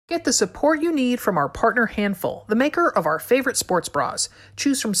Get the support you need from our partner Handful, the maker of our favorite sports bras.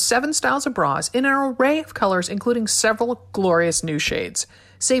 Choose from 7 styles of bras in an array of colors, including several glorious new shades.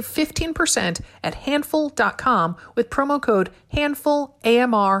 Save 15% at handful.com with promo code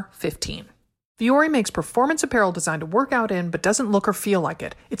HANDFULAMR15. Vuori makes performance apparel designed to work out in but doesn't look or feel like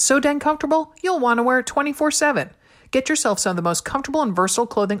it. It's so dang comfortable, you'll want to wear it 24/7. Get yourself some of the most comfortable and versatile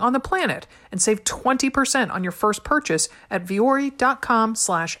clothing on the planet and save 20% on your first purchase at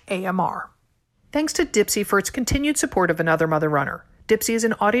vuori.com/AMR. Thanks to Dipsea for its continued support of Another Mother Runner. Dipsea is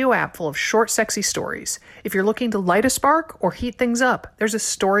an audio app full of short, sexy stories. If you're looking to light a spark or heat things up, there's a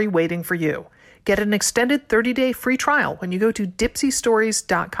story waiting for you. Get an extended 30-day free trial when you go to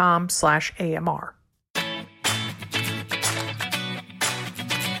dipseastories.com/AMR.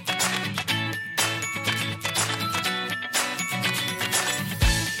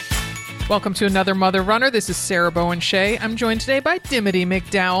 Welcome to Another Mother Runner. This is Sarah Bowen Shea. I'm joined today by Dimity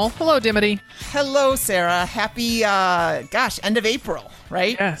McDowell. Hello, Dimity. Hello, Sarah. Happy, end of April,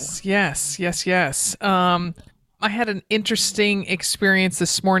 right? Yes. I had an interesting experience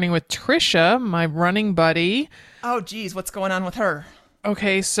this morning with Trisha, my running buddy. Oh, geez. What's going on with her?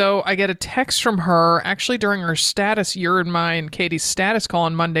 Okay, so I get a text from her, actually during her status, your and mine, Katie's status call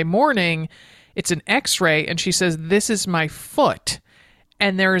on Monday morning. It's an x-ray, and she says, "This is my foot."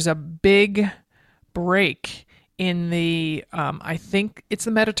 And there is a big break in the, I think it's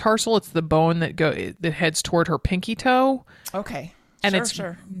the metatarsal. It's the bone that heads toward her pinky toe. Okay. And it's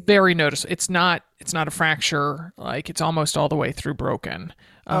very noticeable. It's not a fracture. Like, it's almost all the way through broken.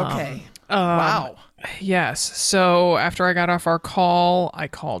 Okay. Wow. Yes. So after I got off our call, I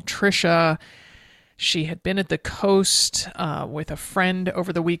called Trisha. She had been at the coast with a friend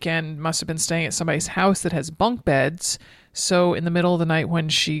over the weekend, must have been staying at somebody's house that has bunk beds. So in the middle of the night when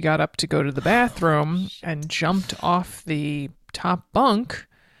she got up to go to the bathroom and jumped off the top bunk.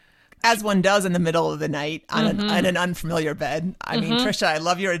 As one does in the middle of the night on an unfamiliar bed. I mean, Trisha, I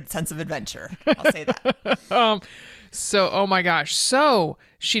love your sense of adventure. I'll say that. Oh my gosh. So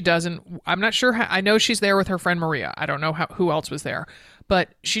she doesn't, I'm not sure how, I know she's there with her friend Maria. I don't know who else was there,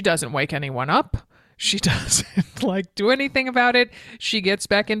 but she doesn't wake anyone up. She doesn't do anything about it. She gets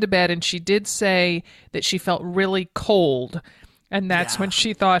back into bed, and she did say that she felt really cold. And that's when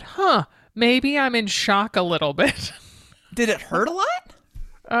she thought, maybe I'm in shock a little bit. Did it hurt a lot?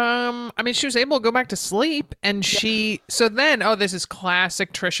 I mean, she was able to go back to sleep, and so then, this is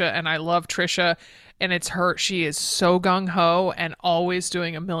classic Trisha, and I love Trisha, and it's her. She is so gung-ho and always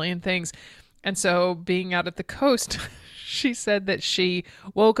doing a million things. And so being out at the coast, she said that she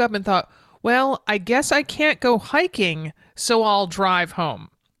woke up and thought, well, I guess I can't go hiking, so I'll drive home.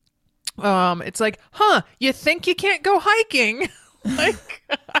 It's like, you think you can't go hiking?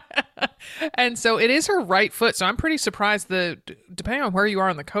 And so it is her right foot. So I'm pretty surprised depending on where you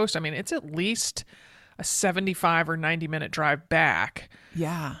are on the coast, I mean, it's at least a 75 or 90-minute drive back.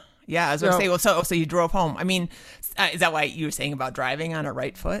 Yeah. Yeah. I was going to say, so you drove home. I mean, is that why you were saying about driving on a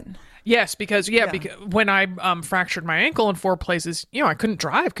right foot? Yes, because when I fractured my ankle in 4 places, I couldn't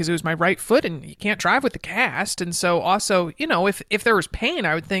drive because it was my right foot, and you can't drive with the cast. And so also, if there was pain,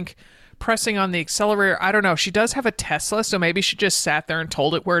 I would think pressing on the accelerator, I don't know. She does have a Tesla, so maybe she just sat there and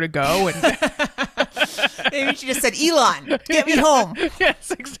told it where to go. And maybe she just said, Elon, get me home. Yes,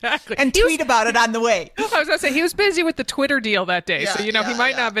 exactly. And tweet about it on the way. I was going to say, he was busy with the Twitter deal that day, so he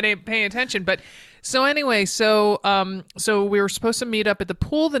might not have been paying attention, but... So anyway, so we were supposed to meet up at the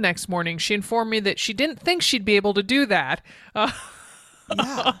pool the next morning. She informed me that she didn't think she'd be able to do that. So,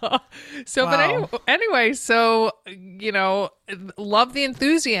 wow. But anyway, so, love the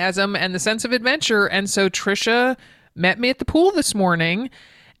enthusiasm and the sense of adventure. And so Trisha met me at the pool this morning,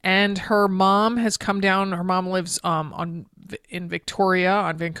 and her mom has come down. Her mom lives in Victoria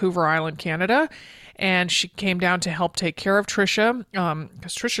on Vancouver Island, Canada. And she came down to help take care of Trisha,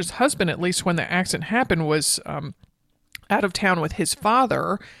 because Trisha's husband, at least when the accident happened, was out of town with his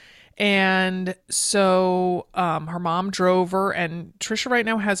father. And so her mom drove her, and Trisha right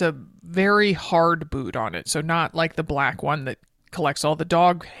now has a very hard boot on it. So not like the black one that collects all the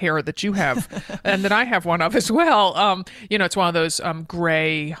dog hair that you have and that I have one of as well. It's one of those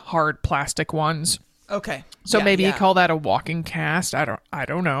gray, hard plastic ones. Okay. So maybe you call that a walking cast. I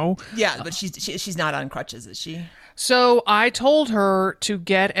don't know. Yeah, but she's not on crutches, is she? So I told her to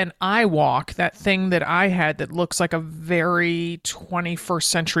get an iWalk, that thing that I had that looks like a very 21st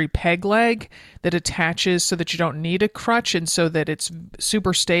century peg leg that attaches so that you don't need a crutch, and so that it's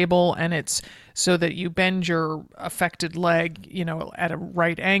super stable, and it's so that you bend your affected leg, at a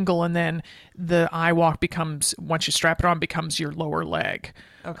right angle, and then the iWalk becomes, once you strap it on, becomes your lower leg.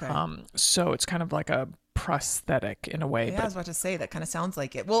 Okay. So it's kind of like a prosthetic in a way. Yeah, But I was about to say, that kind of sounds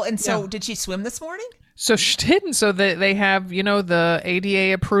like it. Well, and so did she swim this morning? so she didn't. So they have, the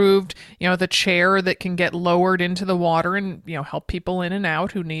ADA approved, the chair that can get lowered into the water and, help people in and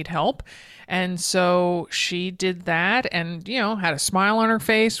out who need help. And so she did that and, had a smile on her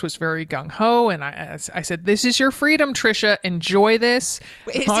face, was very gung ho. And I said, this is your freedom, Trisha. Enjoy this.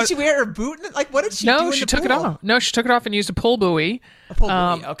 Wait, did she wear her boot? Like, what did she do? No, she took it off. No, she took it off and used a pull buoy. A pull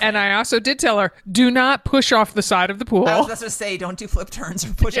buoy, okay. And I also did tell her, do not push off the side of the pool. I was just going to say, don't do flip turns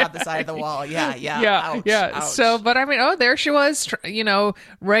or push out the side of the wall. Yeah. Ouch. So, but I mean, there she was,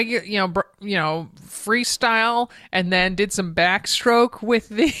 regular, freestyle, and then did some backstroke with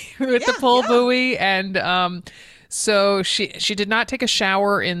the the pull buoy, and so she did not take a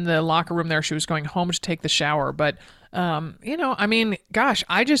shower in the locker room there. She was going home to take the shower, but. I mean, gosh,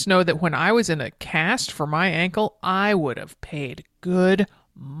 I just know that when I was in a cast for my ankle, I would have paid good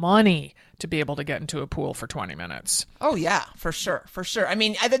money to be able to get into a pool for 20 minutes. Oh yeah, for sure. I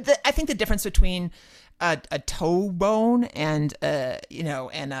mean, I think the difference between a toe bone and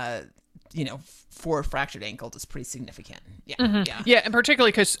four fractured ankles is pretty significant. Yeah, yeah, and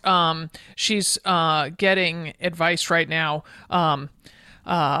particularly because she's getting advice right now.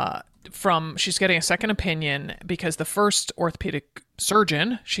 She's getting a second opinion because the first orthopedic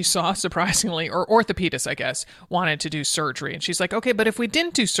surgeon she saw, surprisingly, or orthopedist, I guess, wanted to do surgery. And she's like, okay, but if we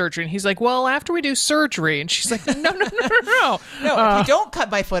didn't do surgery, and he's like, well, after we do surgery. And she's like, no. No, if you don't cut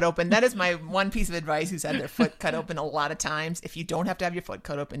my foot open, that is my one piece of advice who's had their foot cut open a lot of times. If you don't have to have your foot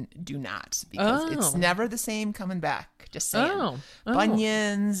cut open, do not, because it's never the same coming back. Just saying.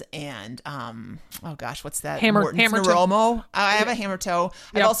 Bunions and, what's that? Hammer toe. I have a hammer toe.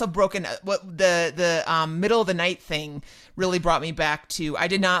 I've also broken the middle of the night thing really brought me back to, I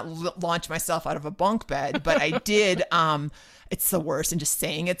did not launch myself out of a bunk bed, but I did, it's the worst, and just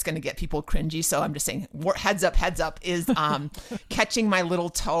saying it's going to get people cringy. So I'm just saying, heads up is catching my little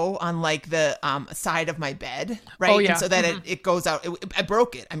toe on like the side of my bed, right? Oh, yeah. And so that it goes out. I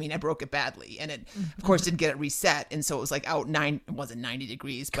broke it. I mean, I broke it badly, and it of course didn't get it reset, and so it was like out it wasn't 90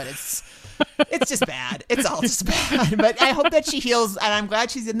 degrees, but it's just bad. It's all just bad. But I hope that she heals, and I'm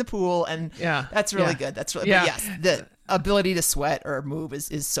glad she's in the pool, and that's really good. That's really But yes, the ability to sweat or move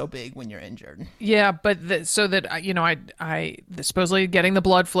is so big when you're injured. Yeah, but so that I supposedly getting the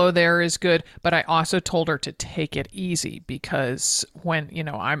blood flow there is good, but I also told her to take it easy because when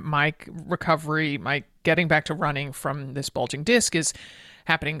my recovery, my getting back to running from this bulging disc is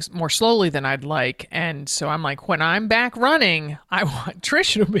happening more slowly than I'd like. And so I'm like, when I'm back running, I want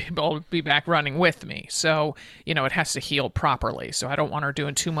Trisha to be able to be back running with me. So, it has to heal properly. So I don't want her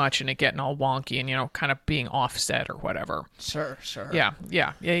doing too much and it getting all wonky and, kind of being offset or whatever. Sure.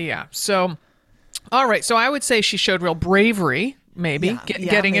 Yeah. So, all right. So I would say she showed real bravery.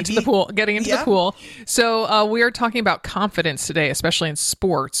 Getting into the pool. So we are talking about confidence today, especially in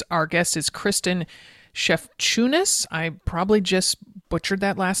sports. Our guest is Kristen Shefchunas. I probably just butchered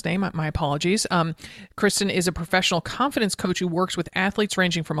that last name. My apologies. Kristen is a professional confidence coach who works with athletes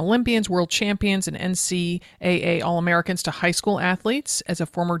ranging from Olympians, world champions, and NCAA All-Americans to high school athletes. As a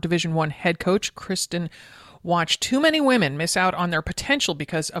former Division I head coach, Kristen watched too many women miss out on their potential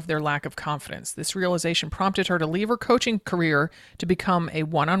because of their lack of confidence. This realization prompted her to leave her coaching career to become a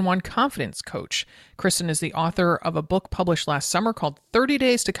one-on-one confidence coach. Kristen is the author of a book published last summer called 30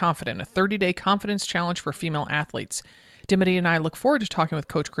 Days to Confident, a 30-day confidence challenge for female athletes. Dimity and I look forward to talking with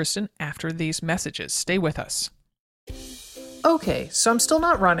Coach Kristen after these messages. Stay with us. Okay, so I'm still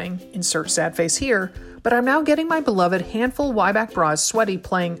not running, insert sad face here, but I'm now getting my beloved Handful Y-Back bras sweaty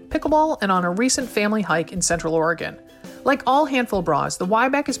playing pickleball and on a recent family hike in Central Oregon. Like all Handful bras, the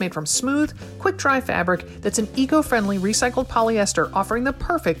Y-Back is made from smooth, quick-dry fabric that's an eco-friendly recycled polyester offering the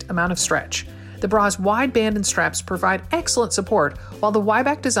perfect amount of stretch. The bra's wide band and straps provide excellent support, while the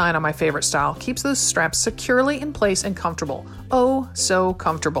Y-Back design on my favorite style keeps those straps securely in place and comfortable. Oh, so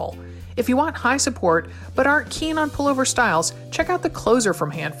comfortable. If you want high support but aren't keen on pullover styles, check out the Closer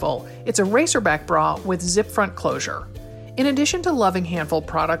from Handful. It's a racerback bra with zip front closure. In addition to loving Handful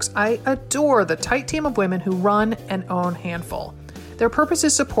products, I adore the tight team of women who run and own Handful. Their purpose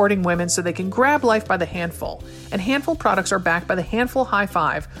is supporting women so they can grab life by the handful. And Handful products are backed by the Handful High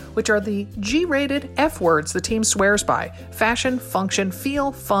Five, which are the G-rated F words the team swears by: fashion, function,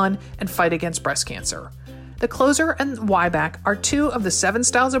 feel, fun, and fight against breast cancer. The Closer and Y-Back are two of the 7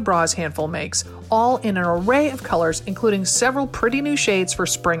 styles of bras Handful makes, all in an array of colors, including several pretty new shades for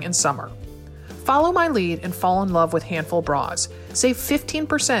spring and summer. Follow my lead and fall in love with Handful bras. Save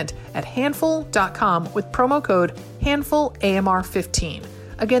 15% at handful.com with promo code HandfulAMR15.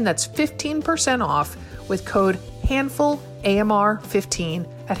 Again, that's 15% off with code HandfulAMR15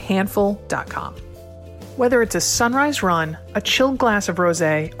 at handful.com. Whether it's a sunrise run, a chilled glass of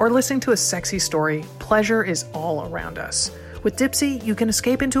rosé, or listening to a sexy story, pleasure is all around us. With Dipsea, you can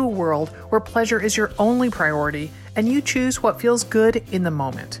escape into a world where pleasure is your only priority and you choose what feels good in the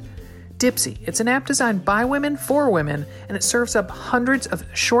moment. Dipsea, it's an app designed by women for women, and it serves up hundreds of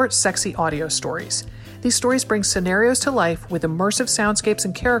short, sexy audio stories. These stories bring scenarios to life with immersive soundscapes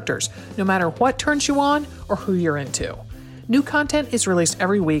and characters, no matter what turns you on or who you're into. New content is released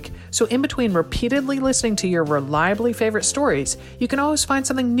every week, so in between repeatedly listening to your reliably favorite stories, you can always find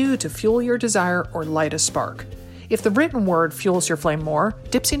something new to fuel your desire or light a spark. If the written word fuels your flame more,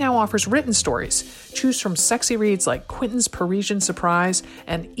 Dipsea now offers written stories. Choose from sexy reads like Quentin's Parisian Surprise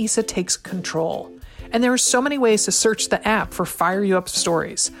and Issa Takes Control. And there are so many ways to search the app for fire you up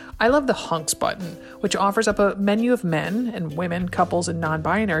stories. I love the Hunks button, which offers up a menu of men and women, couples, and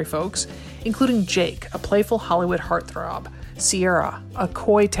non-binary folks, including Jake, a playful Hollywood heartthrob, Sierra, a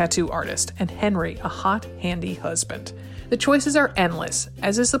coy tattoo artist, and Henry, a hot, handy husband. The choices are endless,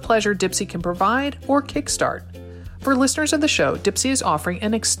 as is the pleasure Dipsea can provide or kickstart. For listeners of the show, Dipsea is offering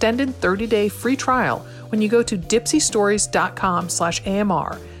an extended 30-day free trial when you go to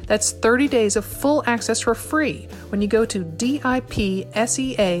dipseastories.com/AMR. That's 30 days of full access for free when you go to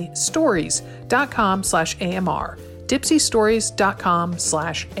DIPSEA stories.com/AMR.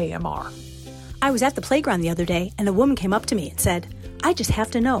 dipseastories.com/AMR. I was at the playground the other day and a woman came up to me and said, "I just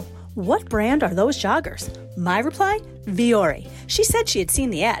have to know, what brand are those joggers?" My reply? Vuori. She said she had seen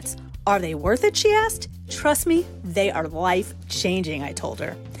the ads. Are they worth it, she asked. Trust me, they are life-changing, I told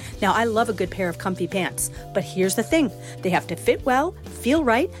her. Now, I love a good pair of comfy pants, but here's the thing. They have to fit well, feel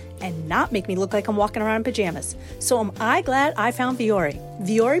right, and not make me look like I'm walking around in pajamas. So am I glad I found Vuori.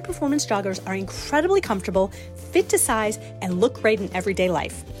 Vuori performance joggers are incredibly comfortable, fit to size, and look great in everyday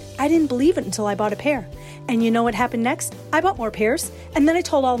life. I didn't believe it until I bought a pair. And you know what happened next? I bought more pairs, and then I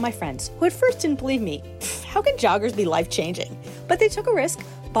told all of my friends, who at first didn't believe me. How can joggers be life-changing? But they took a risk,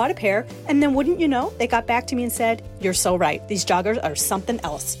 bought a pair, and then wouldn't you know, they got back to me and said, "You're so right. These joggers are something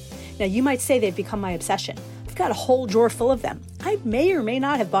else." Now, you might say they've become my obsession. I've got a whole drawer full of them. I may or may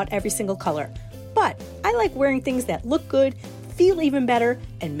not have bought every single color, but I like wearing things that look good, feel even better,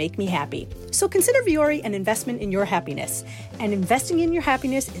 and make me happy. So consider Vuori an investment in your happiness. And investing in your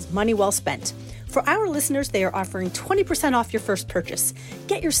happiness is money well spent. For our listeners, they are offering 20% off your first purchase.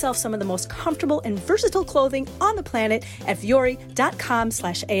 Get yourself some of the most comfortable and versatile clothing on the planet at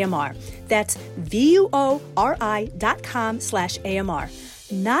vuori.com/AMR. That's VUORI.com/AMR.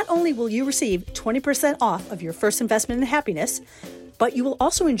 Not only will you receive 20% off of your first investment in happiness, but you will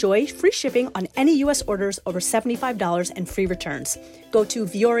also enjoy free shipping on any U.S. orders over $75 and free returns. Go to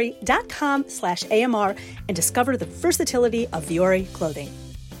vuori.com/AMR and discover the versatility of Vuori clothing.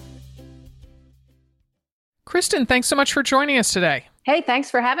 Kristen, thanks so much for joining us today. Hey,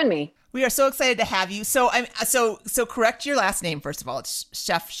 thanks for having me. We are so excited to have you. So correct your last name first of all. It's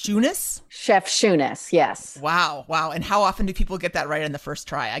Chef Shunas. Chef Shunas, yes. Wow. And how often do people get that right on the first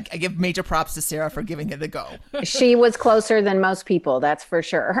try? I give major props to Sarah for giving it a go. She was closer than most people, that's for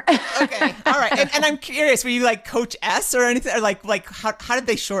sure. Okay, all right. And I'm curious, were you like Coach S or anything? Or like how did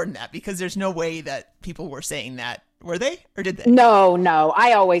they shorten that? Because there's no way that people were saying that, were they, or did they? No.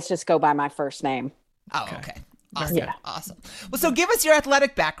 I always just go by my first name. Oh, okay. Awesome. Yeah. Awesome. Well, so give us your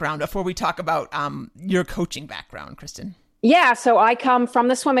athletic background before we talk about your coaching background, Kristen. Yeah, so I come from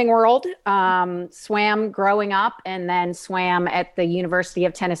the swimming world, swam growing up, and then swam at the University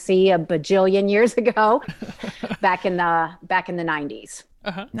of Tennessee a bajillion years ago, back in the 90s.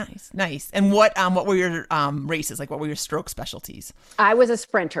 Uh-huh. Nice. And what were your races? Like, what were your stroke specialties? I was a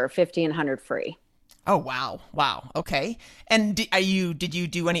sprinter, 50 and 100 free. Oh, wow. Okay. And did you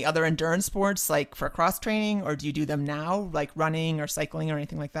do any other endurance sports like for cross training, or do you do them now, like running or cycling or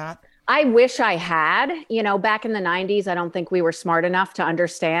anything like that? I wish I had. Back in the 90s, I don't think we were smart enough to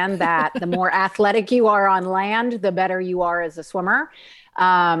understand that the more athletic you are on land, the better you are as a swimmer.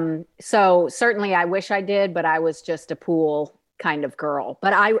 So certainly I wish I did, but I was just a pool kind of girl.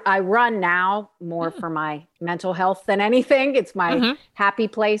 But I run now more for my mental health than anything. It's my happy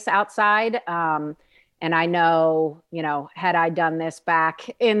place outside. And I know, had I done this back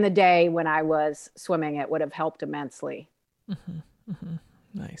in the day when I was swimming, it would have helped immensely.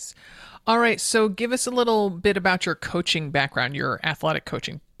 Nice. All right. So give us a little bit about your coaching background, your athletic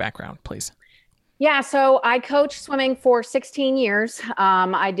coaching background, please. Yeah. So I coached swimming for 16 years.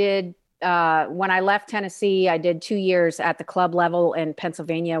 I did, when I left Tennessee, I did 2 years at the club level in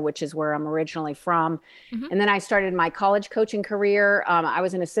Pennsylvania, which is where I'm originally from. And then I started my college coaching career. I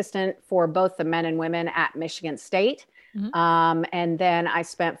was an assistant for both the men and women at Michigan State. And then I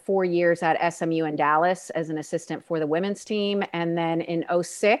spent 4 years at SMU in Dallas as an assistant for the women's team. And then in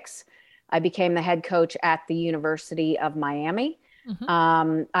 2006, I became the head coach at the University of Miami.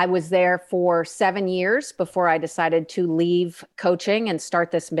 I was there for 7 years before I decided to leave coaching and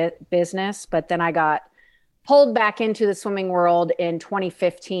start this business. But then I got pulled back into the swimming world in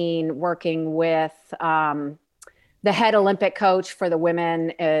 2015, working with the head Olympic coach for the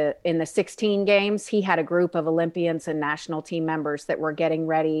women in the 16 games. He had a group of Olympians and national team members that were getting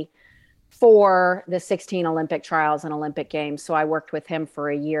ready for the 16 Olympic trials and Olympic games. So I worked with him for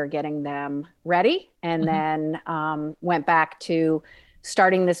a year getting them ready, and then went back to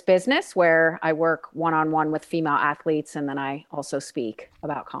starting this business where I work one-on-one with female athletes. And then I also speak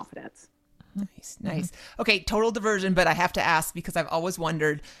about confidence. Nice. Okay, total diversion, but I have to ask because I've always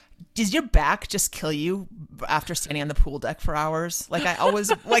wondered, does your back just kill you after standing on the pool deck for hours? Like I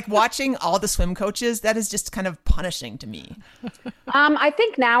always like watching all the swim coaches. That is just kind of punishing to me. I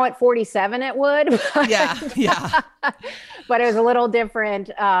think now at 47 it would. Yeah. But it was a little different.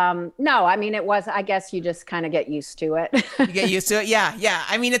 No, I mean, it was, I guess you just kind of get used to it. You get used to it. Yeah.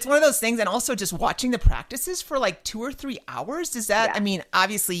 I mean, it's one of those things. And also just watching the practices for like 2 or 3 hours. Does that, I mean,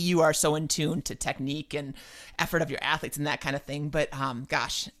 obviously you are so in tune to technique and effort of your athletes and that kind of thing. But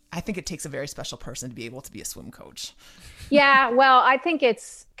gosh, I think it takes a very special person to be able to be a swim coach. Yeah, well, I think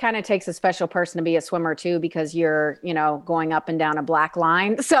it's kind of takes a special person to be a swimmer too, because you're, going up and down a black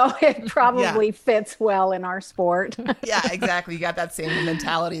line. So it probably fits well in our sport. Yeah, exactly. You got that same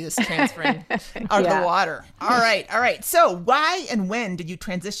mentality just transferring out of the water. All right. So why and when did you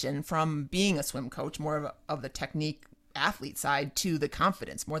transition from being a swim coach, more of the technique athlete side, to the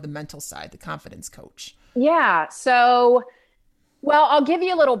confidence, more the mental side, the confidence coach? Yeah. So, well, I'll give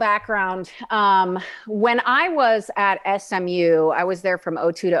you a little background. When I was at SMU, I was there from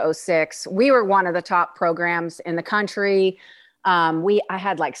 2002 to 2006. We were one of the top programs in the country. I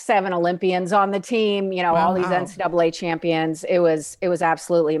had like 7 Olympians on the team, all these NCAA champions. It was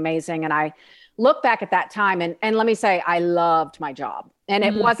absolutely amazing. And I look back at that time and let me say, I loved my job. And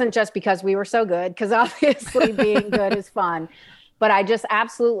it wasn't just because we were so good, because obviously being good is fun. But I just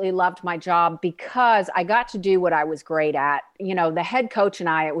absolutely loved my job because I got to do what I was great at. The head coach and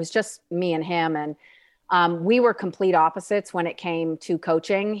I, it was just me and him. And we were complete opposites when it came to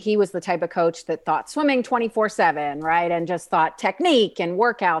coaching. He was the type of coach that thought swimming 24/7, right? And just thought technique and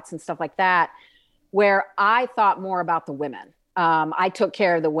workouts and stuff like that, where I thought more about the women. I took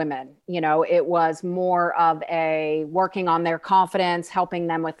care of the women. It was more of a working on their confidence, helping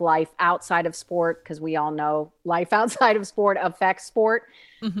them with life outside of sport, because we all know life outside of sport affects sport.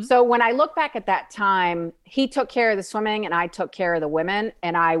 So when I look back at that time, he took care of the swimming and I took care of the women.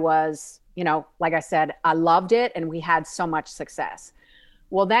 And I was, like I said, I loved it and we had so much success.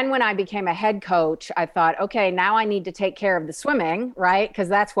 Well, then when I became a head coach, I thought, okay, now I need to take care of the swimming, right? Because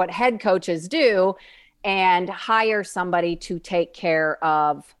that's what head coaches do. And hire somebody to take care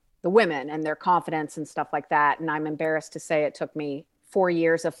of the women and their confidence and stuff like that. And I'm embarrassed to say it took me 4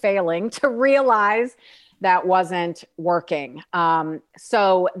 years of failing to realize that wasn't working.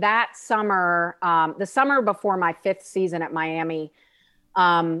 So that summer, the summer before my 5th season at Miami,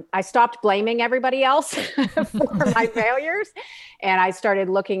 I stopped blaming everybody else for my failures. And I started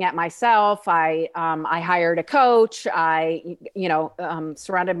looking at myself. I hired a coach. I,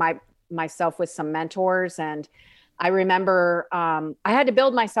 surrounded myself with some mentors. And I remember I had to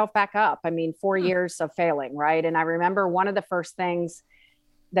build myself back up. 4 years of failing, right? And I remember one of the first things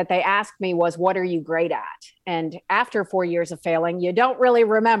that they asked me was, what are you great at? And after 4 years of failing, you don't really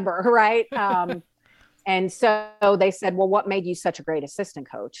remember, right? And so they said, well, what made you such a great assistant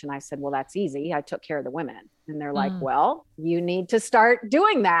coach? And I said, well, that's easy. I took care of the women. And they're like, well, you need to start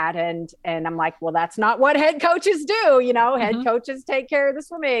doing that. And I'm like, well, that's not what head coaches do. Head coaches take care of the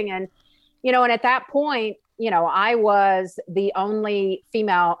swimming. And, and at that point, I was the only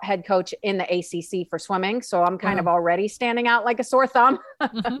female head coach in the ACC for swimming. So I'm kind of already standing out like a sore thumb.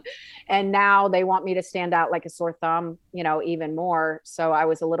 And now they want me to stand out like a sore thumb, even more. So I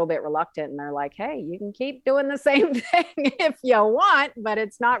was a little bit reluctant and they're like, hey, you can keep doing the same thing if you want, but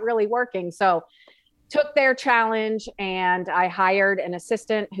it's not really working. So took their challenge and I hired an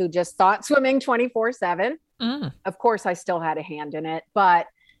assistant who just thought swimming 24/7. Of course, I still had a hand in it, but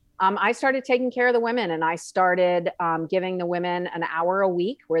I started taking care of the women and I started giving the women an hour a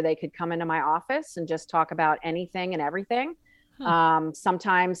week where they could come into my office and just talk about anything and everything.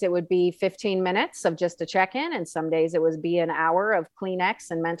 Sometimes it would be 15 minutes of just a check-in, and some days it would be an hour of Kleenex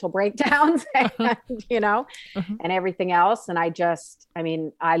and mental breakdowns and, and everything else. And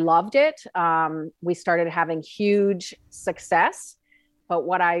I loved it. We started having huge success, but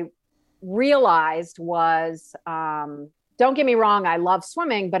what I realized was, don't get me wrong, I love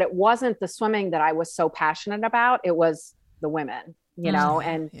swimming, but it wasn't the swimming that I was so passionate about. It was the women. you know,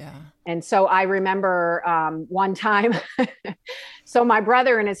 Yeah. and so I remember one time, so my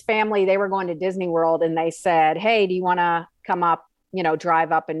brother and his family, they were going to Disney World and they said, hey, do you want to come up, you know,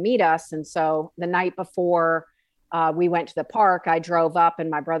 drive up and meet us? And so the night before we went to the park, I drove up and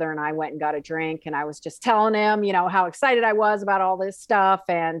my brother and I went and got a drink. And I was just telling him, you know, how excited I was about all this stuff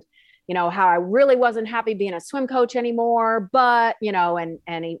and, you know, how I really wasn't happy being a swim coach anymore. But, you know, and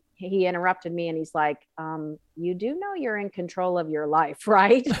he interrupted me and he's like, you do know you're in control of your life,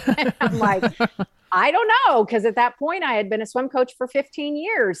 right? And I'm like, I don't know. Cause at that point I had been a swim coach for 15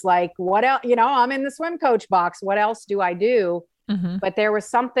 years. Like what else, you know, I'm in the swim coach box. What else do I do? Mm-hmm. But there was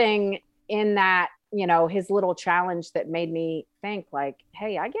something in that, you know, his little challenge that made me think like,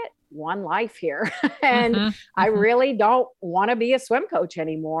 hey, I get one life here and I really don't want to be a swim coach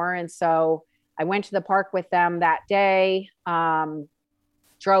anymore. And so I went to the park with them that day,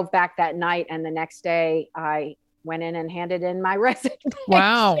 drove back that night. And the next day I went in and handed in my resignation.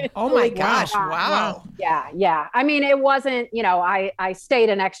 Wow. Oh my gosh. Wow. Yeah. Yeah. I mean, it wasn't, you know, I stayed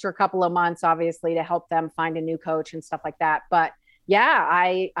an extra couple of months, obviously, to help them find a new coach and stuff like that. But yeah,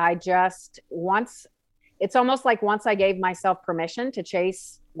 I just it's almost like once I gave myself permission to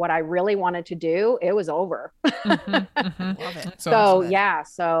chase what I really wanted to do, it was over. Love it. So awesome. Yeah.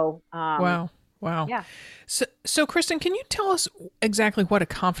 So, wow. Yeah. So Kristen, can you tell us exactly what a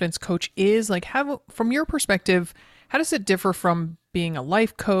confidence coach is? Like from your perspective, how does it differ from being a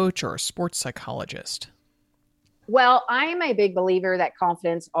life coach or a sports psychologist? Well, I'm a big believer that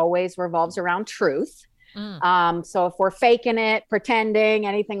confidence always revolves around truth. So if we're faking it, pretending,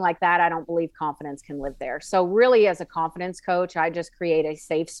 anything like that, I don't believe confidence can live there. So really, as a confidence coach, I just create a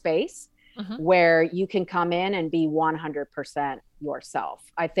safe space where you can come in and be 100% yourself.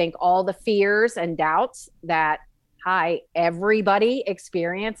 I think all the fears and doubts that everybody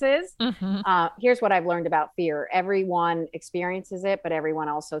experiences. Here's what I've learned about fear. Everyone experiences it, but everyone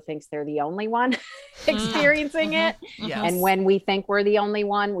also thinks they're the only one experiencing it. Yes. And when we think we're the only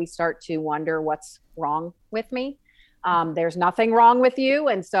one, we start to wonder what's wrong with me. There's nothing wrong with you.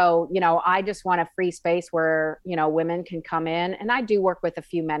 And so, you know, I just want a free space where, you know, women can come in, and I do work with a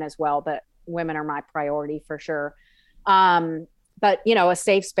few men as well, but women are my priority for sure. But, you know, a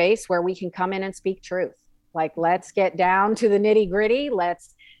safe space where we can come in and speak truth. Like, let's get down to the nitty gritty.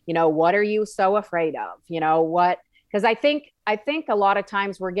 Let's, you know, what are you so afraid of? You know, because I think a lot of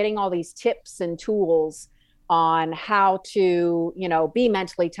times we're getting all these tips and tools on how to, you know, be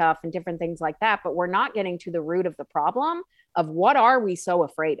mentally tough and different things like that, but we're not getting to the root of the problem of what are we so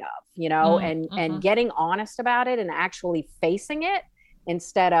afraid of, you know, and getting honest about it and actually facing it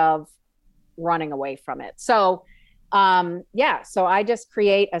instead of running away from it. So, so I just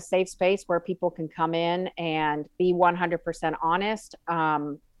create a safe space where people can come in and be 100% honest.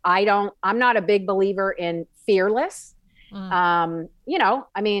 I'm not a big believer in fearless. You know,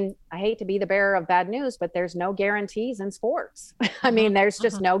 I mean, I hate to be the bearer of bad news, but there's no guarantees in sports. I mean, there's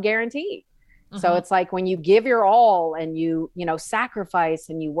just no guarantee. So it's like when you give your all and you know, sacrifice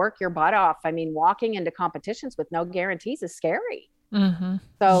and you work your butt off. I mean, walking into competitions with no guarantees is scary.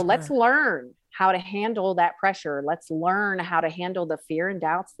 So let's learn how to handle that pressure. Let's learn how to handle the fear and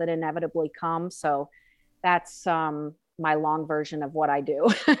doubts that inevitably come. So that's my long version of what I do.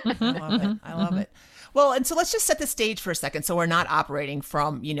 I love it. Well, and so let's just set the stage for a second. So we're not operating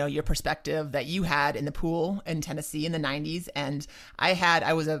from, you know, your perspective that you had in the pool in Tennessee in the 90s. And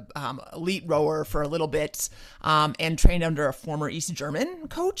I was a elite rower for a little bit and trained under a former East German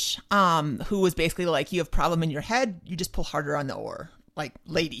coach who was basically like, you have problem in your head, you just pull harder on the oar. Like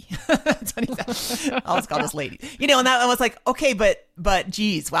lady, that's what he said. I'll just call this lady, you know, and that I was like, okay, but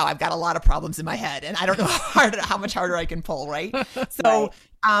geez, wow, I've got a lot of problems in my head and I don't know how much harder I can pull. Right. So,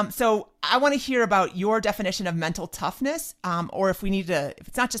 so I want to hear about your definition of mental toughness, or if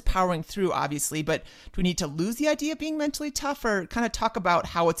it's not just powering through, obviously, but do we need to lose the idea of being mentally tough, or kind of talk about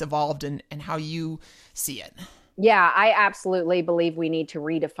how it's evolved and how you see it? Yeah, I absolutely believe we need to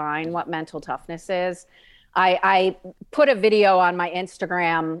redefine what mental toughness is. I put a video on my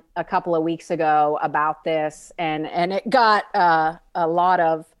Instagram a couple of weeks ago about this, and it got a lot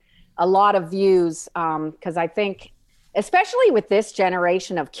of views because I think, especially with this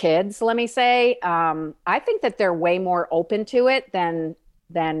generation of kids, let me say, I think that they're way more open to it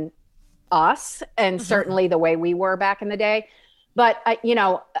than us, and certainly the way we were back in the day. But you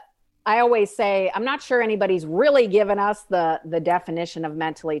know, I always say, I'm not sure anybody's really given us the definition of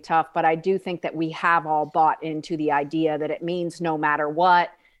mentally tough, but I do think that we have all bought into the idea that it means no matter what,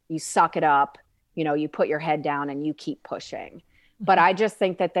 you suck it up, you know, you put your head down and you keep pushing. But I just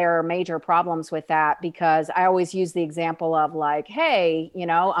think that there are major problems with that, because I always use the example of like, hey,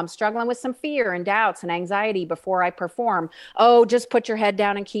 I'm struggling with some fear and doubts and anxiety before I perform. Oh, just put your head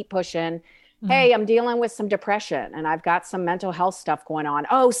down and keep pushing. Hey, I'm dealing with some depression and I've got some mental health stuff going on.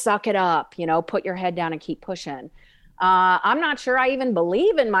 Oh, suck it up, put your head down and keep pushing. I'm not sure I even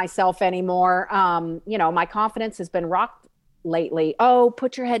believe in myself anymore. My confidence has been rocked lately. Oh,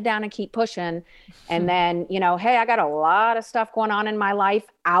 put your head down and keep pushing. And then, hey, I got a lot of stuff going on in my life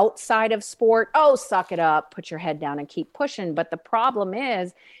outside of sport. Oh, suck it up, put your head down and keep pushing. But the problem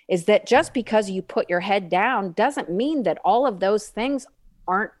is that just because you put your head down doesn't mean that all of those things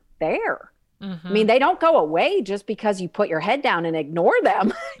aren't there. I mean, they don't go away just because you put your head down and ignore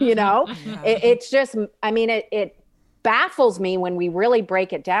them. It's just, it baffles me when we really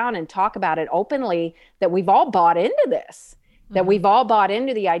break it down and talk about it openly, that we've all bought into this. That we've all bought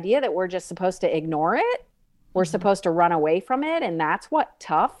into the idea that we're just supposed to ignore it. We're supposed to run away from it. And that's what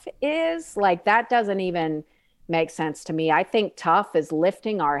tough is. Like, that doesn't even make sense to me. I think tough is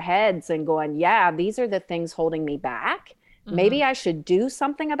lifting our heads and going, yeah, these are the things holding me back. Maybe I should do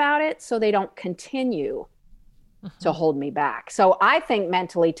something about it so they don't continue to hold me back. So I think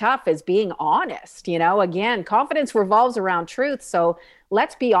mentally tough is being honest. Again, confidence revolves around truth. So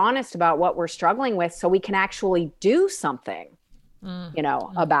let's be honest about what we're struggling with so we can actually do something.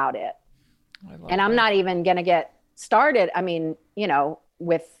 About it. And I'm not even going to get started. I mean,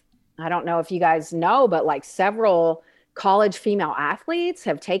 with, I don't know if you guys know, but like several college female athletes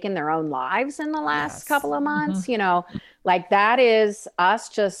have taken their own lives in the last couple of months, like that is us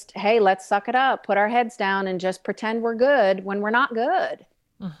just, hey, let's suck it up, put our heads down and just pretend we're good when we're not good.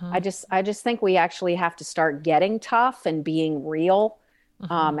 I just think we actually have to start getting tough and being real,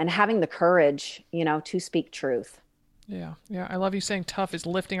 and having the courage, to speak truth. Yeah. I love you saying tough is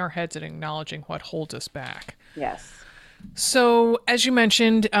lifting our heads and acknowledging what holds us back. Yes. So, as you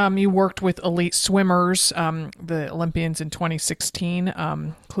mentioned, you worked with elite swimmers, the Olympians in 2016,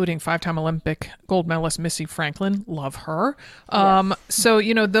 including 5-time Olympic gold medalist Missy Franklin. Love her. Yes. So,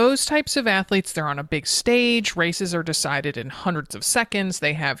 those types of athletes, they're on a big stage. Races are decided in hundreds of seconds.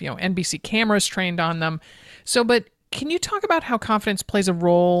 They have, NBC cameras trained on them. So, but can you talk about how confidence plays a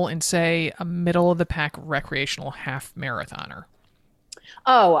role in, say, a middle-of-the-pack recreational half marathoner?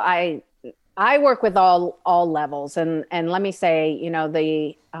 Oh, I work with all levels, and let me say,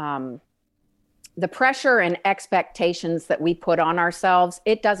 the pressure and expectations that we put on ourselves,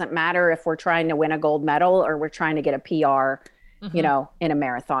 it doesn't matter if we're trying to win a gold medal or we're trying to get a PR, in a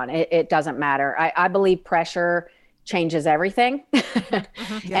marathon. It doesn't matter. I believe pressure changes everything.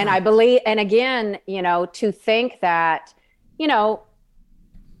 And I believe, and again, to think that,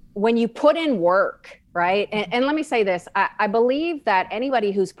 when you put in work, right? And let me say this, I believe that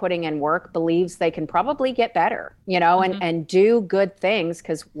anybody who's putting in work believes they can probably get better, and do good things,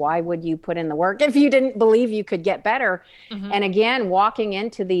 because why would you put in the work if you didn't believe you could get better? And again, walking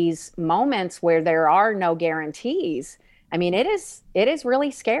into these moments where there are no guarantees, I mean, it is really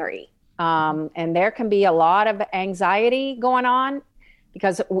scary. And there can be a lot of anxiety going on,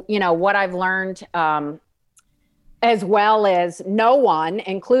 because, what I've learned, as well as no one,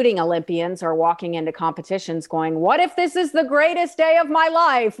 including Olympians, are walking into competitions going, what if this is the greatest day of my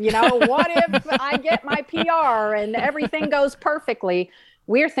life? What if I get my PR and everything goes perfectly?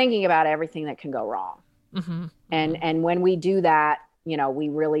 We're thinking about everything that can go wrong. And when we do that, we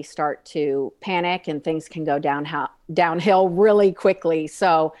really start to panic and things can go downhill really quickly.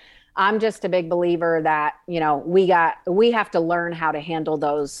 So I'm just a big believer that, we have to learn how to handle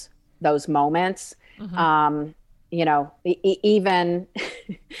those moments. Even,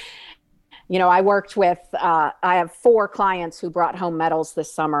 I worked with, I have 4 clients who brought home medals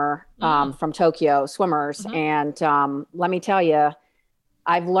this summer, from Tokyo swimmers. And, let me tell you,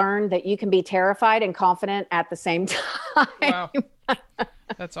 I've learned that you can be terrified and confident at the same time. Wow.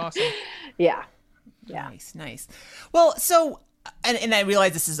 That's awesome. Yeah. Nice. Well, so, and I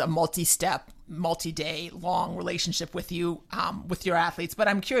realize this is a multi-day long relationship with you, with your athletes, but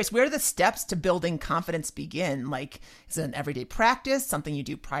I'm curious, where do the steps to building confidence begin? Like, is it an everyday practice, something you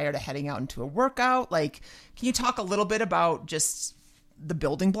do prior to heading out into a workout? Like, can you talk a little bit about just the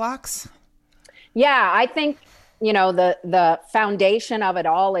building blocks? Yeah, I think, the foundation of it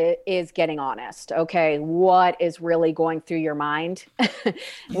all is getting honest. Okay, what is really going through your mind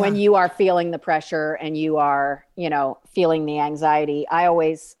when you are feeling the pressure and you are, feeling the anxiety? I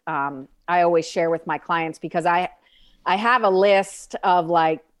always share with my clients, because I have a list of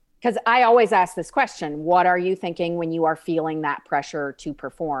because I always ask this question, what are you thinking when you are feeling that pressure to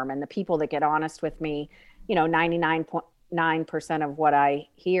perform? And the people that get honest with me, 99% of what I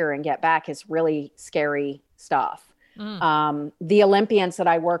hear and get back is really scary stuff. The Olympians that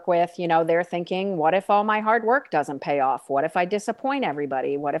I work with, you know, they're thinking, what if all my hard work doesn't pay off? What if I disappoint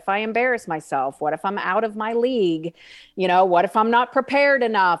everybody? What if I embarrass myself? What if I'm out of my league? You know, what if I'm not prepared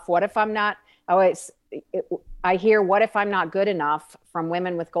enough? What if I'm not, I hear, what if I'm not good enough from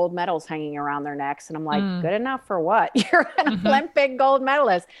women with gold medals hanging around their necks? And I'm like, good enough for what? You're an Olympic gold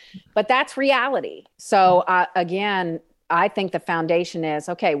medalist. But that's reality. So again, I think the foundation is,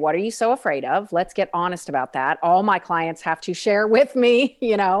 okay, what are you so afraid of? Let's get honest about that. All my clients have to share with me,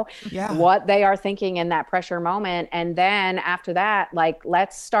 you know, what they are thinking in that pressure moment. And then after that, like,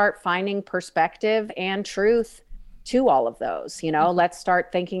 let's start finding perspective and truth to all of those, you know, let's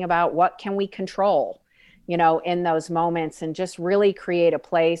start thinking about what can we control, you know, in those moments, and just really create a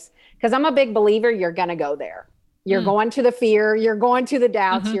place. Because I'm a big believer, you're going to go there. You're going to the fear, you're going to the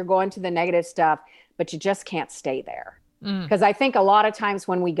doubts, you're going to the negative stuff, but you just can't stay there. Because I think a lot of times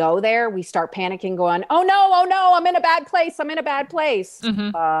when we go there, we start panicking, going, oh no, I'm in a bad place. I'm in a bad place.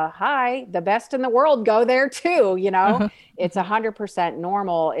 Hi, the best in the world go there too. You know, it's 100%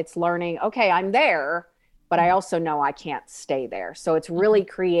 normal. It's learning, okay, I'm there, but I also know I can't stay there. So it's really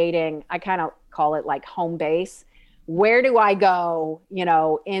creating, I kind of call it like home base. Where do I go, you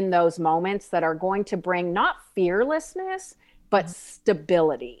know, in those moments that are going to bring not fearlessness, but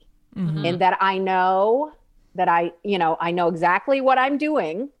stability, in that I know that I know exactly what I'm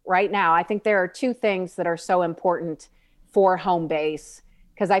doing right now. I think there are two things that are so important for home base,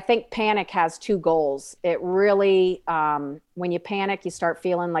 because I think panic has two goals. It really, when you panic, you start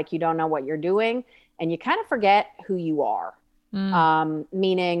feeling like you don't know what you're doing, and you kind of forget who you are.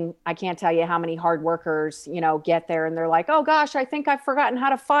 Meaning, I can't tell you how many hard workers, you know, get there and they're like, oh gosh, I think I've forgotten how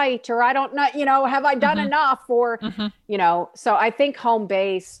to fight, or I don't know, you know, have I done enough? Or, you know, so I think home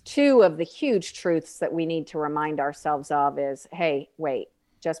base, two of the huge truths that we need to remind ourselves of is, hey, wait,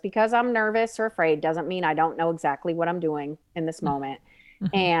 just because I'm nervous or afraid doesn't mean I don't know exactly what I'm doing in this moment.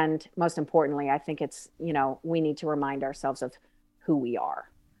 And most importantly, I think it's, you know, we need to remind ourselves of who we are.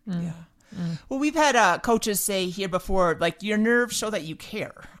 Well, we've had coaches say here before, like, your nerves show that you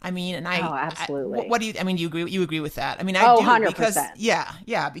care. I mean, and absolutely. What do you? I mean, you agree with that? I mean, I do 100%. because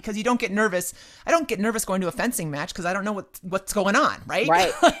because you don't get nervous. I don't get nervous going to a fencing match because I don't know what's going on, right?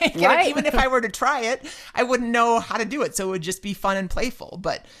 Right. Like, even if I were to try it, I wouldn't know how to do it. So it would just be fun and playful.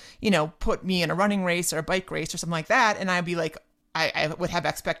 But, you know, put me in a running race or a bike race or something like that, and I'd be like, I would have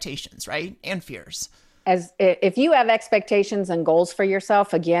expectations, right, and fears. As if you have expectations and goals for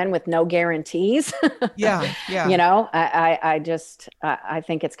yourself, again, with no guarantees, you know, I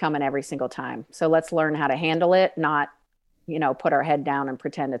think it's coming every single time. So let's learn how to handle it, not, you know, put our head down and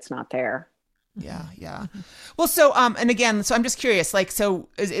pretend it's not there. Yeah. Well, so, and again, so I'm just curious, like, so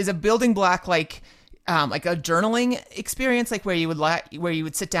is a building block like a journaling experience, like where you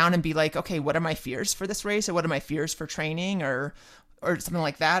would sit down and be like, okay, what are my fears for this race, or what are my fears for training, or something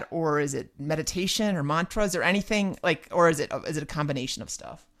like that? Or is it meditation or mantras or anything like, or is it a combination of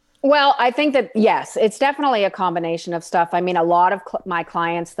stuff? Well, I think that, yes, it's definitely a combination of stuff. I mean, a lot of my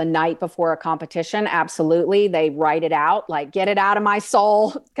clients, the night before a competition, absolutely, they write it out, like, get it out of my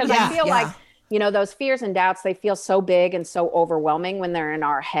soul. Because I feel like, you know, those fears and doubts, they feel so big and so overwhelming when they're in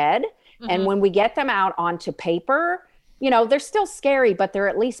our head. And when we get them out onto paper, you know, they're still scary, but they're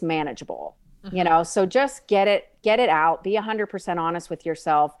at least manageable. You know, so just get it out, be 100% honest with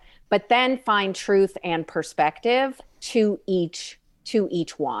yourself, but then find truth and perspective to each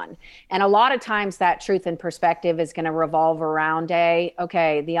one. And a lot of times that truth and perspective is going to revolve around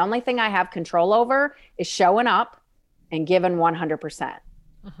okay, the only thing I have control over is showing up and giving 100%.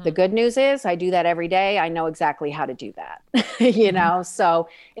 The good news is I do that every day. I know exactly how to do that, you know, so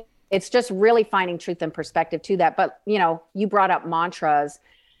it's just really finding truth and perspective to that. But, you know, you brought up mantras.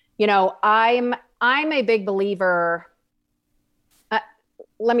 You know, I'm a big believer.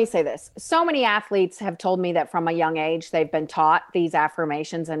 Let me say this. So many athletes have told me that from a young age, they've been taught these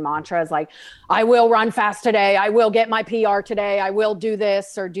affirmations and mantras like, I will run fast today. I will get my PR today. I will do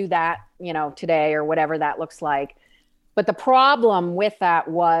this or do that, you know, today, or whatever that looks like. But the problem with that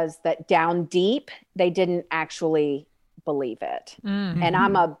was that down deep, they didn't actually believe it. And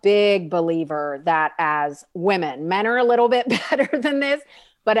I'm a big believer that as women, men are a little bit better than this,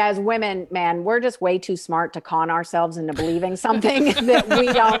 but as women, man, we're just way too smart to con ourselves into believing something that we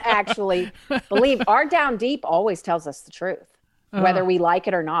don't actually believe. Our down deep always tells us the truth, whether we like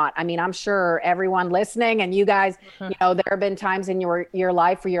it or not. I mean, I'm sure everyone listening and you guys, you know, there have been times in your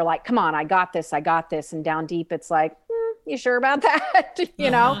life where you're like, come on, I got this. And down deep, it's like, you sure about that?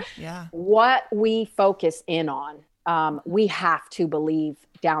 You know, what we focus in on, we have to believe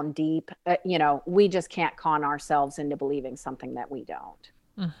down deep. You know, we just can't con ourselves into believing something that we don't.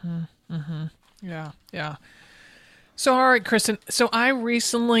 Yeah. So, all right, Kristen. So I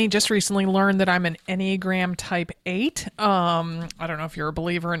just recently learned that I'm an Enneagram type 8. I don't know if you're a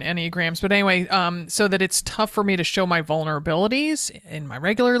believer in Enneagrams, but anyway, so that it's tough for me to show my vulnerabilities in my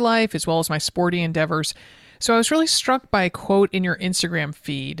regular life as well as my sporty endeavors. So I was really struck by a quote in your Instagram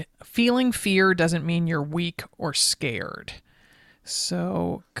feed. Feeling fear doesn't mean you're weak or scared.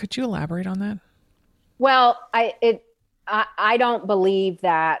 So could you elaborate on that? Well, I don't believe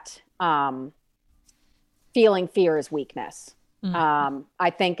that, feeling fear is weakness.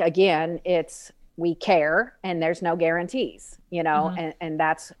 I think, again, we care and there's no guarantees, and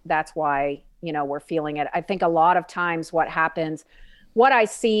that's why, we're feeling it. I think a lot of times what happens, what I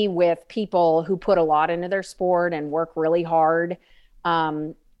see with people who put a lot into their sport and work really hard,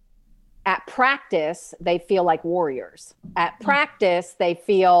 at practice, they feel like warriors. At practice, they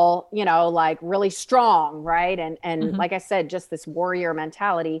feel, like really strong, right? And like I said, just this warrior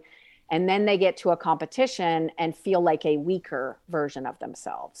mentality. And then they get to a competition and feel like a weaker version of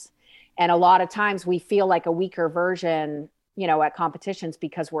themselves. And a lot of times we feel like a weaker version, at competitions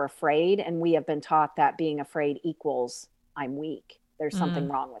because we're afraid. And we have been taught that being afraid equals I'm weak. There's something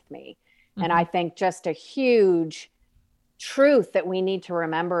wrong with me. And I think just a huge truth that we need to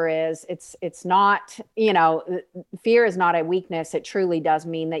remember is it's not, fear is not a weakness. It truly does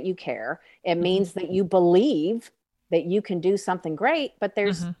mean that you care. It means that you believe that you can do something great, but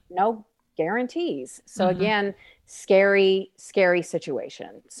there's no guarantees. So again, scary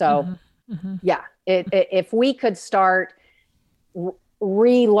situation. So yeah, if we could start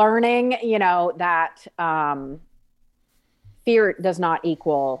relearning, that fear does not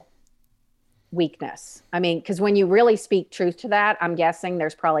equal weakness. I mean, because when you really speak truth to that, I'm guessing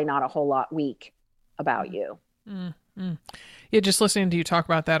there's probably not a whole lot weak about you. Yeah, just listening to you talk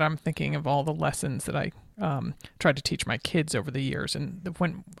about that, I'm thinking of all the lessons that I tried to teach my kids over the years. And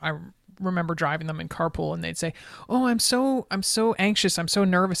when I remember driving them in carpool and they'd say, "Oh, I'm so anxious. I'm so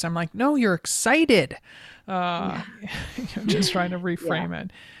nervous." I'm like, "No, you're excited." Just trying to reframe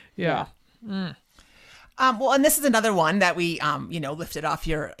it. Yeah. Well, and this is another one that we, lifted off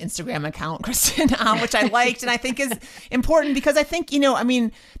your Instagram account, Kristen, which I liked and I think is important because I think,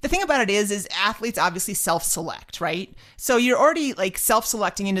 the thing about it is athletes obviously self-select, right? So you're already like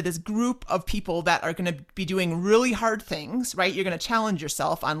self-selecting into this group of people that are going to be doing really hard things, right? You're going to challenge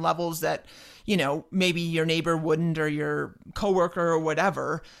yourself on levels that, maybe your neighbor wouldn't or your coworker or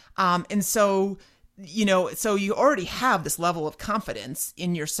whatever. And so so you already have this level of confidence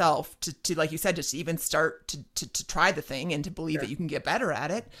in yourself to like you said, just even start to try the thing and to believe that you can get better at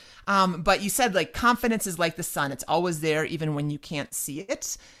it. But you said like confidence is like the sun. It's always there, even when you can't see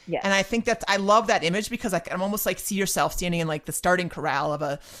it. Yes. And I think I love that image because I'm almost like see yourself standing in like the starting corral of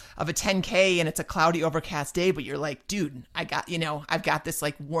a 10K and it's a cloudy overcast day, but you're like, dude, I've got this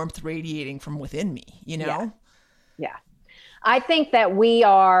like warmth radiating from within me, Yeah. I think that we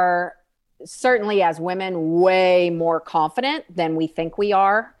are, certainly as women, way more confident than we think we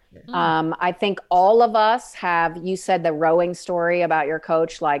are. I think all of us have, you said the rowing story about your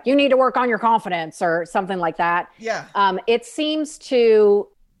coach, like you need to work on your confidence or something like that. Yeah. It seems to,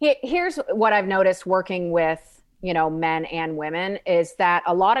 here's what I've noticed working with, men and women is that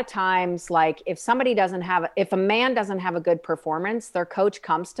a lot of times, like if a man doesn't have a good performance, their coach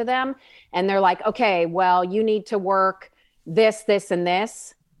comes to them and they're like, okay, well, you need to work this, and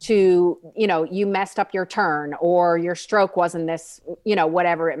this to, you messed up your turn or your stroke wasn't this,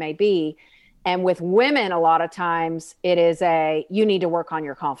 whatever it may be. And with women, a lot of times it is you need to work on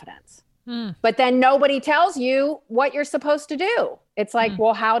your confidence, but then nobody tells you what you're supposed to do. It's like,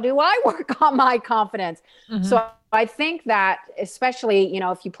 well, how do I work on my confidence? So I think that especially,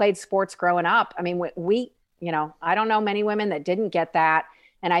 if you played sports growing up, I mean, we, I don't know many women that didn't get that.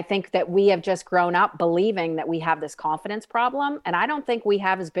 And I think that we have just grown up believing that we have this confidence problem. And I don't think we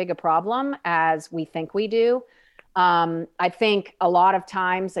have as big a problem as we think we do. I think a lot of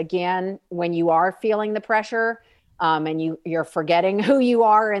times, again, when you are feeling the pressure and you're forgetting who you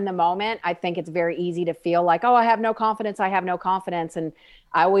are in the moment, I think it's very easy to feel like, oh, I have no confidence. And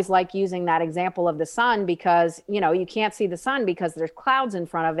I always like using that example of the sun because, you can't see the sun because there's clouds in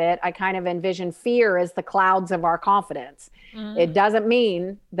front of it. I kind of envision fear as the clouds of our confidence. It doesn't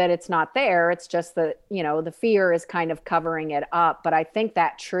mean that it's not there. It's just that, the fear is kind of covering it up. But I think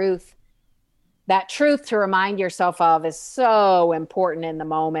that truth to remind yourself of is so important in the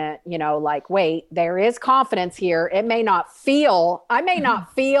moment, like, wait, there is confidence here. I may not feel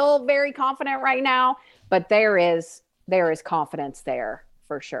very confident right now, but there is confidence there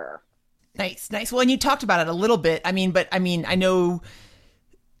for sure. Nice. Well, and you talked about it a little bit. I know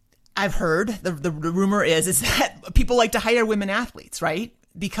I've heard the rumor is that people like to hire women athletes, right?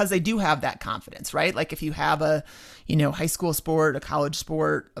 because they do have that confidence, right? Like if you have a, high school sport, a college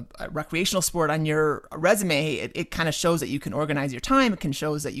sport, a recreational sport on your resume, it kind of shows that you can organize your time. It can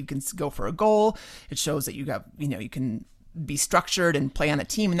shows that you can go for a goal. It shows that you have, you can be structured and play on a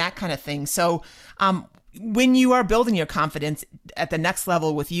team and that kind of thing. So, when you are building your confidence at the next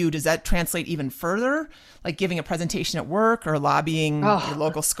level with you, does that translate even further? Like giving a presentation at work or lobbying your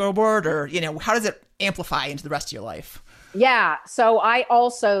local school board, or, how does it amplify into the rest of your life? Yeah. So I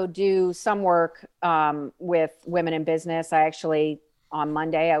also do some work with women in business. I actually, on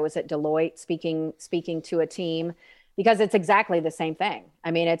Monday, I was at Deloitte speaking to a team, because it's exactly the same thing.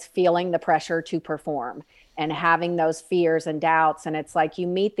 I mean, it's feeling the pressure to perform and having those fears and doubts. And it's like you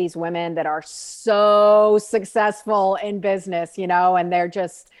meet these women that are so successful in business, and they're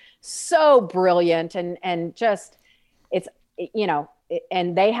just so brilliant and just, it's,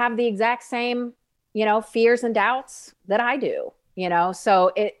 and they have the exact same, fears and doubts that I do,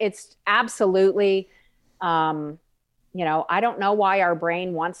 so it's absolutely, I don't know why our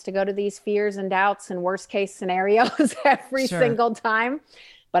brain wants to go to these fears and doubts and worst case scenarios every single time,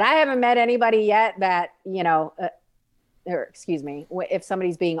 but I haven't met anybody yet that, or excuse me, if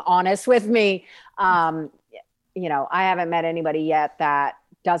somebody's being honest with me, I haven't met anybody yet that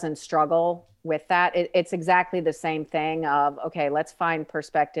doesn't struggle with that. It's exactly the same thing of, okay, let's find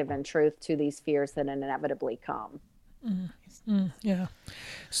perspective and truth to these fears that inevitably come. Yeah.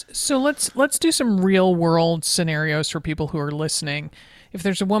 So let's do some real world scenarios for people who are listening. If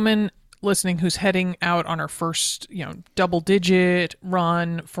there's a woman listening who's heading out on her first, double digit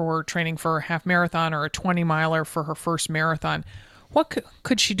run for training for a half marathon or a 20 miler for her first marathon, what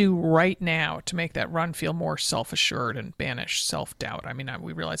could she do right now to make that run feel more self-assured and banish self-doubt? I mean,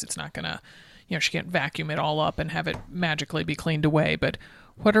 we realize it's not going to, she can't vacuum it all up and have it magically be cleaned away, but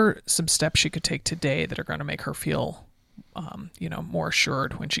what are some steps she could take today that are going to make her feel, more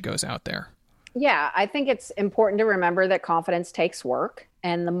assured when she goes out there? Yeah, I think it's important to remember that confidence takes work,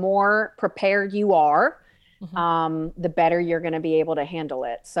 and the more prepared you are, the better you're going to be able to handle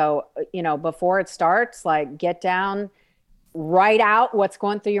it. So, before it starts, like get down, write out what's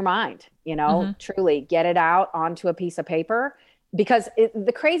going through your mind, truly get it out onto a piece of paper, because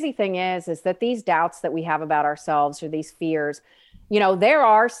the crazy thing is that these doubts that we have about ourselves or these fears, there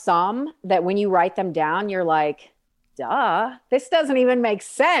are some that when you write them down, you're like, duh, this doesn't even make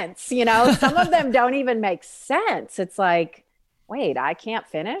sense. Some of them don't even make sense. It's like, wait, I can't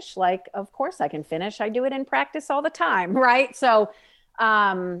finish. Like, of course I can finish. I do it in practice all the time. Right. So,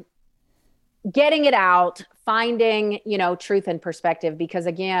 getting it out, finding, truth and perspective, because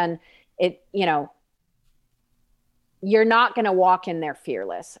again, you're not going to walk in there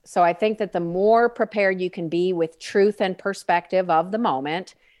fearless. So I think that the more prepared you can be with truth and perspective of the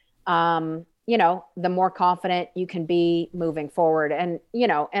moment, the more confident you can be moving forward. And,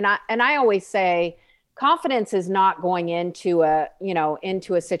 and I always say confidence is not going into a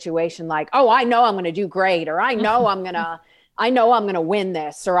situation like, oh, I know I'm going to do great, or I know I'm going to win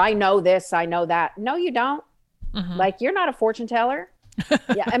this, or I know this, I know that. No, you don't. Like, you're not a fortune teller.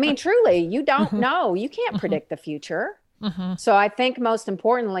 Yeah. I mean, truly, you don't know. You can't predict the future. So I think most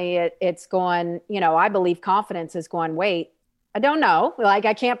importantly, it's going, I believe confidence is going, wait, I don't know. Like,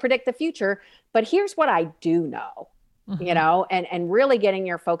 I can't predict the future, but here's what I do know, and really getting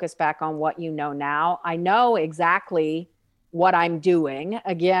your focus back on what you know now. I know exactly what I'm doing.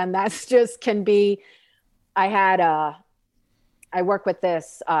 Again, that's just can be, I work with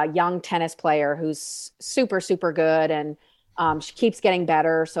this young tennis player who's super, super good, and she keeps getting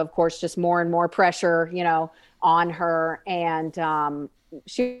better. So of course, just more and more pressure, on her. And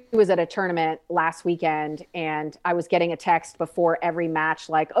she was at a tournament last weekend, and I was getting a text before every match,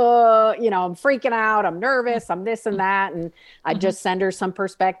 like, I'm freaking out. I'm nervous. I'm this and that. And I just send her some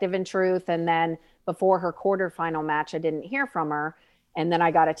perspective and truth. And then before her quarterfinal match, I didn't hear from her. And then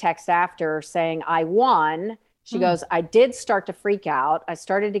I got a text after saying I won. She goes, I did start to freak out. I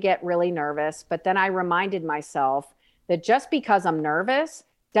started to get really nervous, but then I reminded myself that just because I'm nervous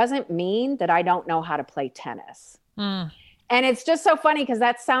doesn't mean that I don't know how to play tennis. And it's just so funny because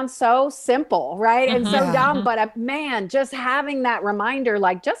that sounds so simple, right? And so dumb, but man, just having that reminder,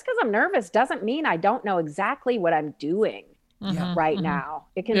 like, just because I'm nervous doesn't mean I don't know exactly what I'm doing right now.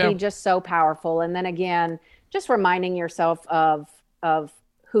 It can be just so powerful. And then again, just reminding yourself of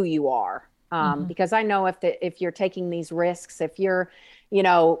who you are. Because I know if you're taking these risks, if you're,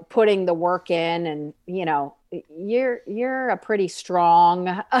 putting the work in, and, you're a pretty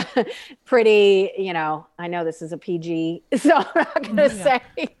strong, pretty, I know this is a PG, so I'm not going to say,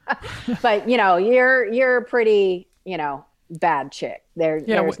 but you're pretty, bad chick. There's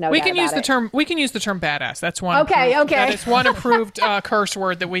no we doubt can use about the it. term. We can use the term badass. That's one. Okay, approved, okay. That is one approved curse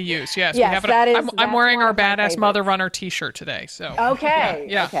word that we use. Yes, we Yes, have it. that is- I'm that's wearing one our of my badass favorites. mother runner T-shirt today. So Okay.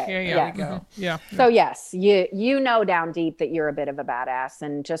 yeah, Okay. yeah, Yeah. there we go. Yeah. So yes, you know down deep that you're a bit of a badass,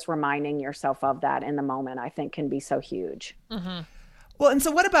 and just reminding yourself of that in the moment, I think, can be so huge. Well, and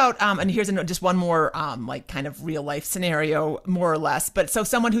so what about, and here's just one more, like kind of real life scenario, more or less. But so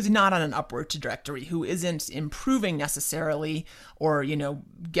someone who's not on an upward trajectory, who isn't improving necessarily, or,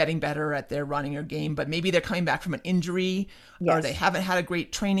 getting better at their running or game, but maybe they're coming back from an injury, or Yes. they haven't had a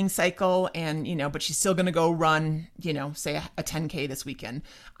great training cycle, and, but she's still going to go run, say a 10K this weekend.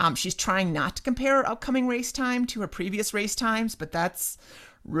 She's trying not to compare her upcoming race time to her previous race times, but that's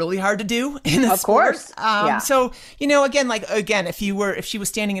really hard to do in a Of sport. course. Yeah. So, again, if she was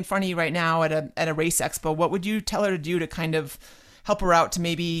standing in front of you right now at a race expo, what would you tell her to do to kind of help her out to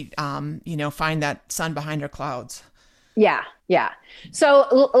maybe, find that sun behind her clouds? Yeah.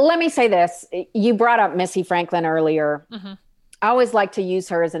 So let me say this. You brought up Missy Franklin earlier. I always like to use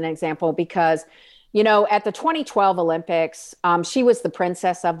her as an example because, at the 2012 Olympics, she was the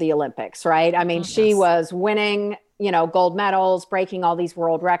princess of the Olympics, right? I mean, she was winning, gold medals, breaking all these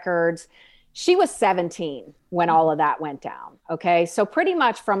world records. She was 17 when all of that went down. Okay. So pretty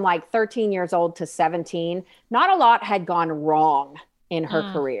much from like 13 years old to 17, not a lot had gone wrong in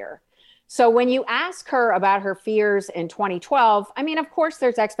her career. So when you ask her about her fears in 2012, I mean, of course,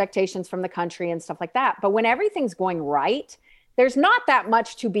 there's expectations from the country and stuff like that. But when everything's going right, there's not that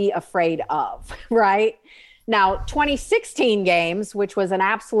much to be afraid of, right? Now, 2016 games, which was an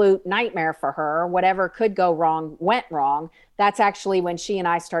absolute nightmare for her, whatever could go wrong, went wrong. That's actually when she and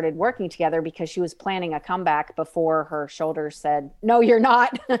I started working together because she was planning a comeback before her shoulders said, no, you're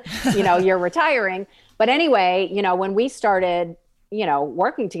not, you're retiring. But anyway, when we started,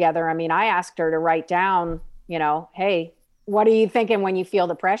 working together, I mean, I asked her to write down, hey, what are you thinking when you feel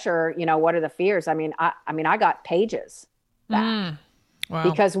the pressure? What are the fears? I mean, I got pages back. Wow.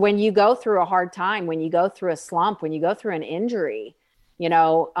 Because when you go through a hard time, when you go through a slump, when you go through an injury,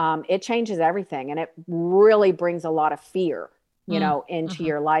 it changes everything. And it really brings a lot of fear, into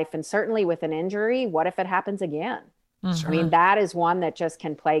your life. And certainly with an injury, what if it happens again? I mean, that is one that just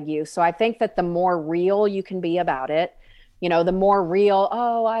can plague you. So I think that the more real you can be about it, the more real,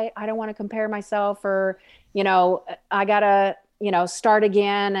 I don't want to compare myself, or, I got to, start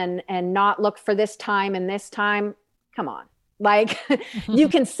again and not look for this time and this time. Come on. Like you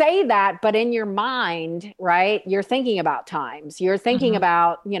can say that, but in your mind, right, you're thinking about times, you're thinking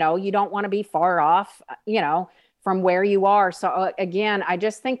about, you don't want to be far off, from where you are. So again, I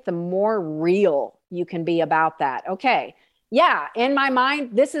just think the more real you can be about that. Okay. Yeah. In my mind,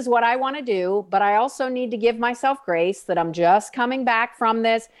 this is what I want to do, but I also need to give myself grace that I'm just coming back from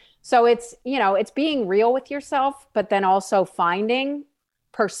this. So it's, it's being real with yourself, but then also finding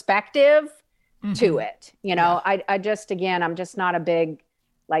perspective to it. I just, again, I'm just not a big,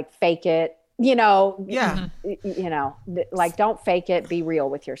 like, fake it, like, don't fake it, be real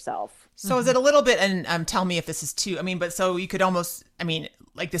with yourself. So is it a little bit, and tell me if this is too, but so you could almost,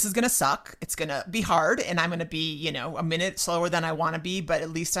 like, this is going to suck. It's going to be hard, and I'm going to be, a minute slower than I want to be, but at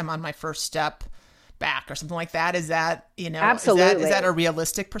least I'm on my first step back or something like that. Is that, Absolutely. Is that a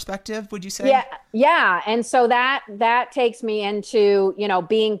realistic perspective, would you say? Yeah. And so that takes me into,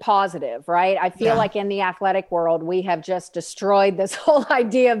 being positive, right? I feel like in the athletic world, we have just destroyed this whole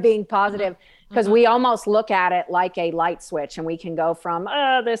idea of being positive because we almost look at it like a light switch, and we can go from,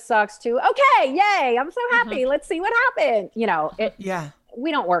 oh, this sucks, to, okay, yay, I'm so happy. Let's see what happened.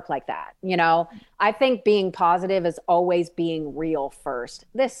 We don't work like that. I think being positive is always being real first.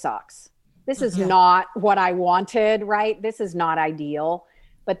 This sucks. This is not what I wanted, right? This is not ideal.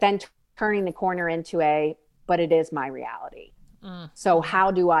 But then turning the corner into but it is my reality. So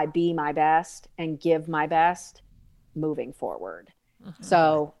how do I be my best and give my best moving forward?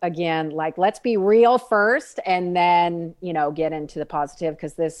 So again, like, let's be real first, and then, get into the positive,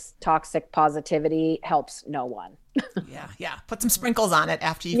 because this toxic positivity helps no one. Yeah. Put some sprinkles on it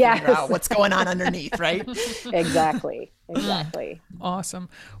after you figure out what's going on underneath, right? Exactly. Awesome.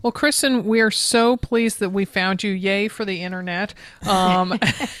 Well, Kristen, we are so pleased that we found you. Yay for the internet. And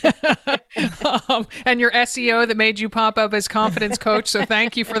your SEO that made you pop up as confidence coach. So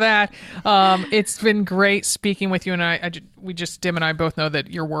thank you for that. It's been great speaking with you. And Dim and I both know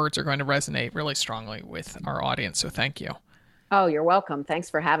that your words are going to resonate really strongly with our audience. So thank you. Oh, you're welcome. Thanks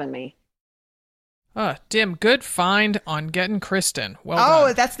for having me. Dim, good find on getting Kristen.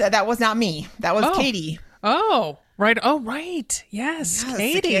 Well done. That was not me. That was Katie. Oh, Right. Oh, right. Yes,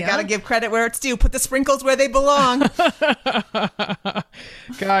 Katie. I gotta give credit where it's due. Put the sprinkles where they belong.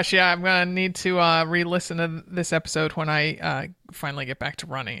 Gosh, yeah, I'm gonna need to re-listen to this episode when I finally get back to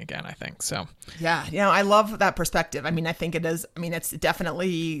running again, I think. So yeah, I love that perspective. I mean, I think it is. I mean, it's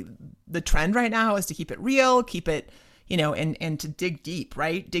definitely the trend right now is to keep it real, keep it, and to dig deep,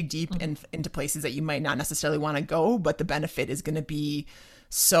 right? Dig deep into places that you might not necessarily want to go, but the benefit is going to be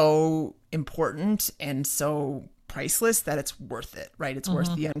so important and so priceless that it's worth it, right? It's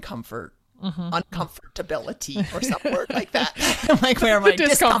worth the uncomfortability or some word like that. I'm like, where am I?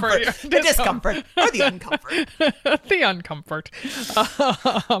 Discomfort. The discomfort or the uncomfort. The uncomfort.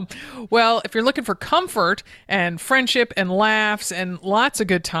 Well, if you're looking for comfort and friendship and laughs and lots of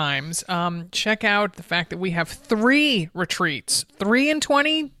good times, check out the fact that we have 3 retreats. 3 in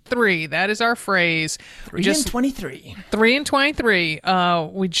 23. That is our phrase. 3 in 23. 3 in 23.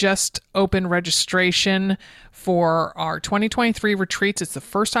 We just opened registration for our 2023 retreats. It's the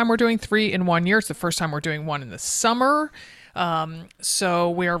first time we're doing 3 in 1 year. It's the first time we're doing 1 in the summer. So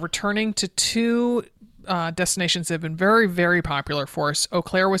we are returning to 2 destinations that have been very, very popular for us. Eau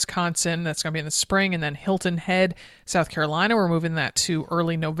Claire, Wisconsin. That's going to be in the spring. And then Hilton Head, South Carolina. We're moving that to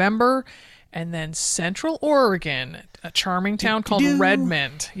early November. And then Central Oregon, a charming town called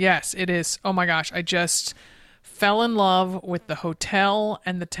Redmond. Yes, it is. Oh my gosh. I just fell in love with the hotel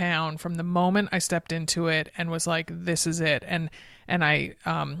and the town from the moment I stepped into it and was like, this is it. And I,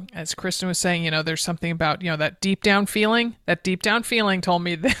 as Kristen was saying, there's something about, that deep down feeling. That deep down feeling told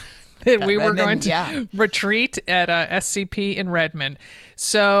me that we were going to retreat at SCP in Redmond.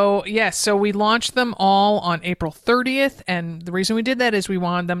 So, yes, so we launched them all on April 30th. And the reason we did that is we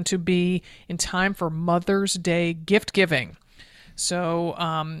wanted them to be in time for Mother's Day gift giving. So,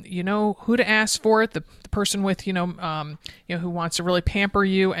 you know who to ask for it. The person with, who wants to really pamper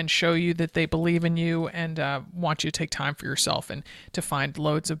you and show you that they believe in you and want you to take time for yourself and to find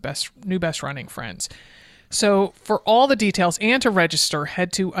loads of new best running friends. So for all the details and to register,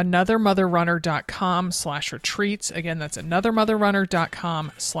 head to anothermotherrunner.com/retreats. Again, that's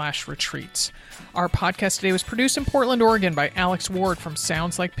anothermotherrunner.com/retreats. Our podcast today was produced in Portland, Oregon by Alex Ward from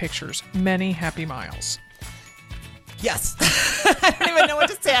Sounds Like Pictures. Many happy miles. Yes. I don't even know what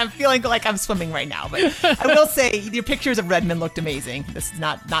to say. I'm feeling like I'm swimming right now. But I will say your pictures of Redmond looked amazing. This is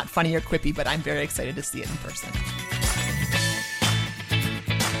not funny or quippy, but I'm very excited to see it in person.